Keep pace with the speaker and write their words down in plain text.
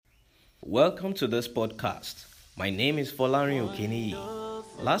Welcome to this podcast. My name is Folarin Okeniyi.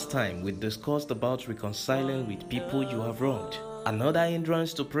 Last time we discussed about reconciling with people you have wronged. Another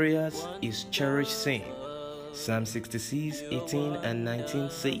hindrance to prayers is cherished sin. Psalm 66:18 and 19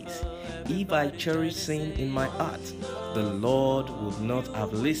 says, "If I cherish sin in my heart, the Lord would not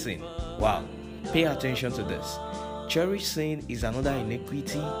have listened." Wow, pay attention to this. Cherished sin is another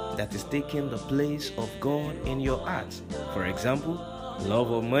iniquity that is taking the place of God in your heart. For example,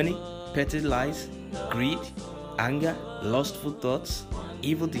 love of money, petty lies, greed, anger, lustful thoughts,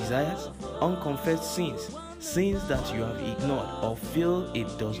 evil desires, unconfessed sins that you have ignored or feel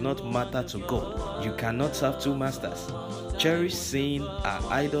it does not matter to God. You cannot serve two masters. Cherished sin are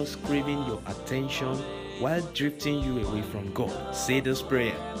idols craving your attention while drifting you away from God. Say this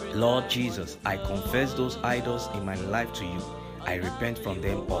prayer: Lord Jesus, I confess those idols in my life to you. I repent from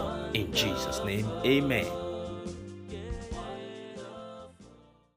them all. In Jesus' name, amen.